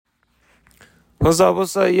What's up,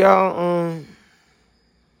 y'all?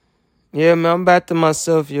 Yeah, man, I'm back to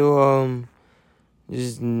myself, yo.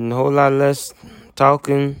 Just a whole lot less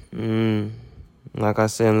talking. Like I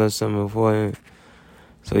said, a little something before.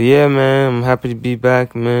 So yeah, man, I'm happy to be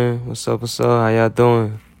back, man. What's up? How y'all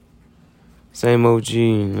doing? Same OG,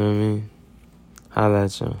 you know what I mean? Holla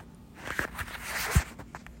at y'all.